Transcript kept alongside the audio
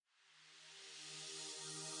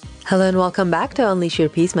Hello and welcome back to Unleash Your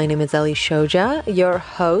Peace. My name is Ellie Shoja, your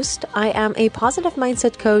host. I am a positive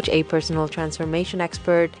mindset coach, a personal transformation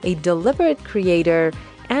expert, a deliberate creator,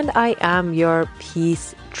 and I am your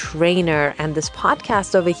peace trainer. And this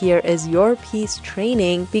podcast over here is your peace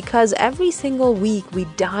training because every single week we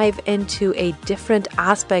dive into a different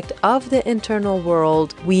aspect of the internal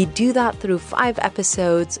world. We do that through 5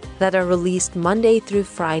 episodes that are released Monday through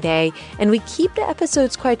Friday, and we keep the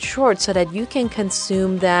episodes quite short so that you can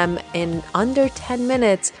consume them in under 10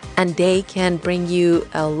 minutes and they can bring you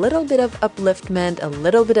a little bit of upliftment, a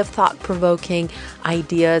little bit of thought-provoking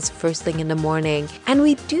ideas first thing in the morning. And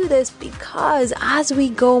we do this because as we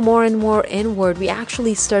go more and more inward, we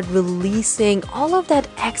actually start releasing all of that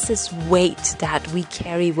excess weight that we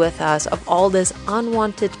carry with us, of all this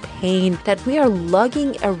unwanted pain that we are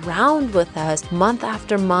lugging around with us month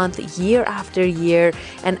after month, year after year.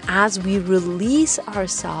 And as we release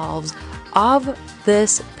ourselves of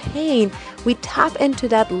this pain, we tap into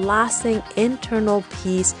that lasting internal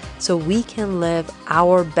peace so we can live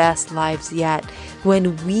our best lives yet.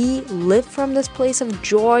 When we live from this place of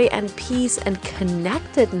joy and peace and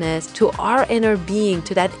connectedness to our inner being,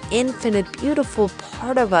 to that infinite, beautiful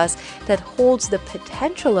part of us that holds the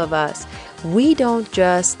potential of us, we don't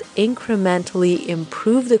just incrementally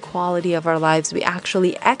improve the quality of our lives, we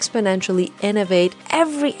actually exponentially innovate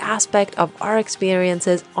every aspect of our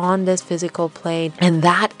experiences on this physical plane. And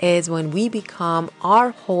that is when we become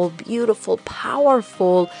our whole, beautiful,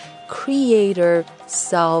 powerful creator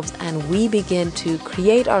selves, and we begin to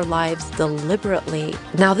create our lives deliberately.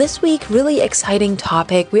 Now this week, really exciting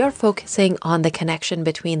topic. We are focusing on the connection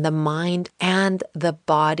between the mind and the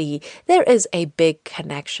body. There is a big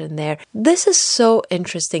connection there. This is so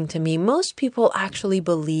interesting to me. Most people actually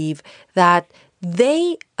believe that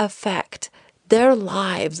they affect their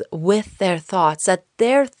lives with their thoughts, that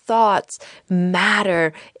their thoughts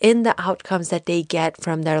matter in the outcomes that they get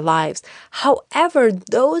from their lives. However,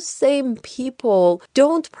 those same people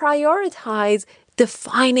don't prioritize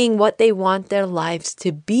defining what they want their lives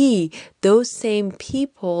to be. Those same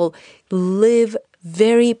people live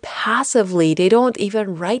very passively. They don't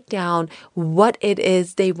even write down what it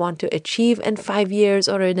is they want to achieve in 5 years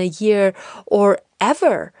or in a year or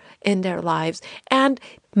ever in their lives. And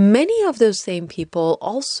many of those same people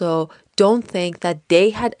also don't think that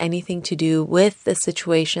they had anything to do with the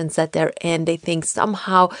situations that they're in. They think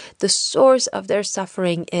somehow the source of their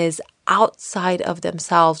suffering is outside of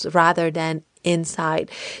themselves rather than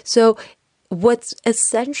inside. So what's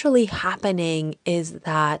essentially happening is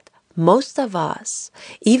that most of us,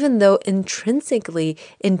 even though intrinsically,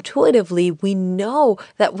 intuitively, we know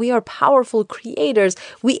that we are powerful creators,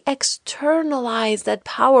 we externalize that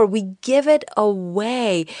power. We give it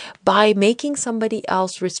away by making somebody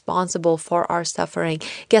else responsible for our suffering.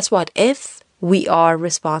 Guess what? If we are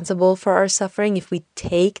responsible for our suffering, if we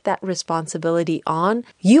take that responsibility on,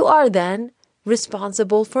 you are then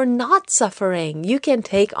responsible for not suffering. You can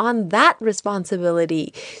take on that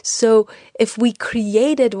responsibility. So if we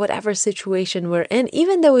created whatever situation we're in,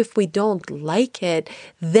 even though if we don't like it,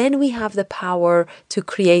 then we have the power to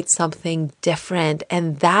create something different.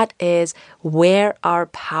 And that is where our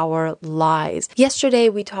power lies. Yesterday,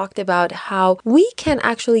 we talked about how we can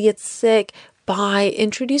actually get sick by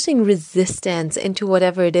introducing resistance into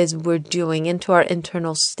whatever it is we're doing, into our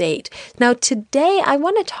internal state. Now, today, I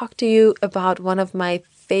want to talk to you about one of my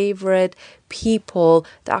favorite people,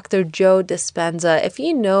 Dr. Joe Dispenza. If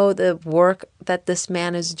you know the work that this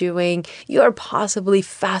man is doing, you are possibly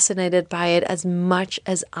fascinated by it as much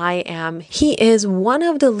as I am. He is one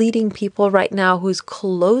of the leading people right now who's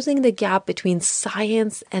closing the gap between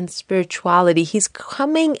science and spirituality. He's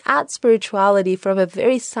coming at spirituality from a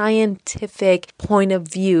very scientific point of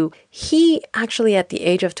view. He actually, at the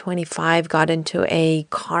age of 25, got into a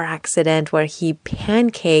car accident where he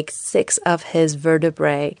pancaked 6 of his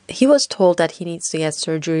vertebrae. He was told that he needs to get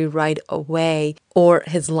surgery right away or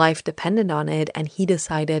his life depended on it, and he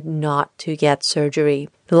decided not to get surgery.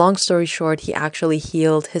 Long story short, he actually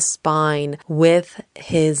healed his spine with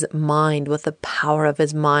his mind, with the power of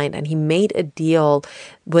his mind, and he made a deal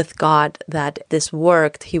with God that this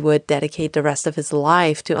worked. He would dedicate the rest of his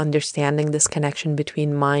life to understanding this connection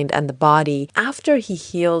between mind and the body. After he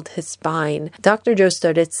healed his spine, Dr. Joe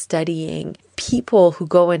started studying people who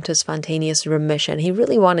go into spontaneous remission. He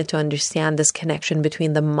really wanted to understand this connection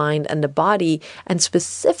between the mind and the body, and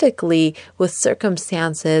specifically with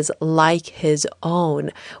circumstances like his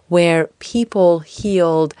own, where people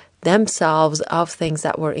healed themselves of things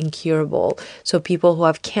that were incurable. So people who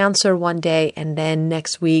have cancer one day and then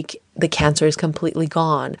next week the cancer is completely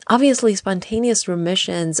gone. Obviously, spontaneous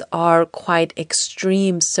remissions are quite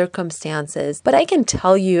extreme circumstances, but I can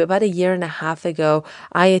tell you about a year and a half ago,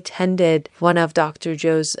 I attended one of Dr.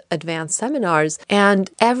 Joe's advanced seminars, and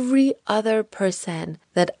every other person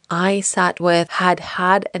that I sat with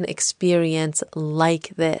had an experience like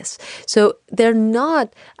this. So they're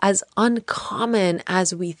not as uncommon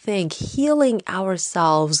as we think. Healing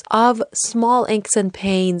ourselves of small aches and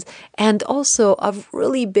pains and also of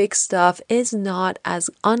really big stuff is not as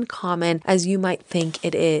uncommon as you might think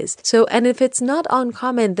it is. So, and if it's not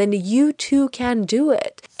uncommon, then you too can do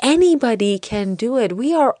it. Anybody can do it.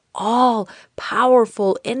 We are all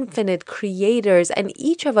powerful, infinite creators, and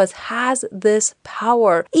each of us has this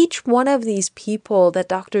power. Each one of these people that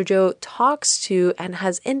Dr. Joe talks to and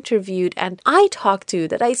has interviewed and I talk to,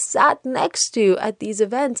 that I sat next to at these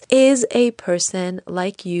events, is a person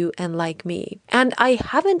like you and like me. And I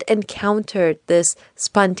haven't encountered this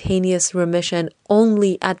spontaneous remission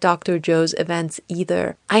only at Dr. Joe's events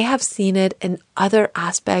either. I have seen it in other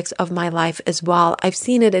aspects of my life as well. I've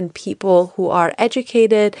seen it in people who are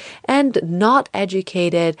educated and not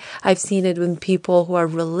educated. I've seen it in people who are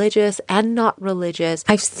religious and not religious.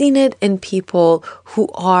 I've seen it in people who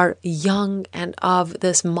are young and of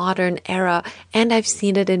this modern era. And I've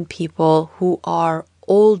seen it in people who are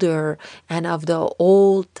older and of the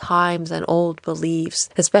old times and old beliefs.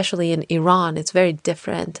 Especially in Iran, it's very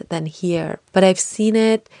different than here. But I've seen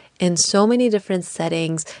it in so many different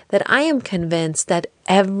settings that I am convinced that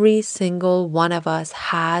every single one of us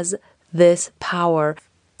has this power.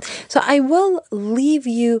 So I will leave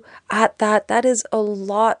you at that. That is a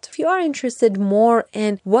lot. If you are interested more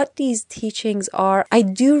in what these teachings are, I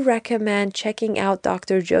do recommend checking out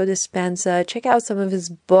Dr. Joe Dispenza. Check out some of his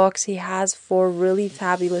books. He has 4 really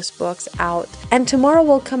fabulous books out. And tomorrow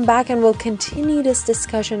we'll come back and we'll continue this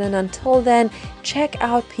discussion. And until then, check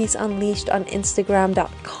out Peace Unleashed on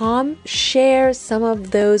Instagram.com. Share some of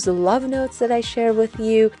those love notes that I share with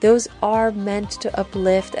you. Those are meant to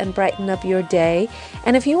uplift and brighten up your day.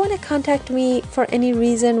 And if you want to contact me for any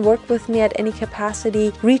reason, work with me at any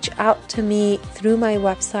capacity, reach out to me through my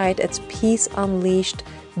website. It's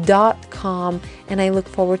peaceunleashed.com, and I look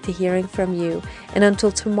forward to hearing from you. And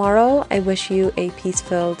until tomorrow, I wish you a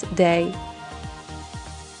peace-filled day.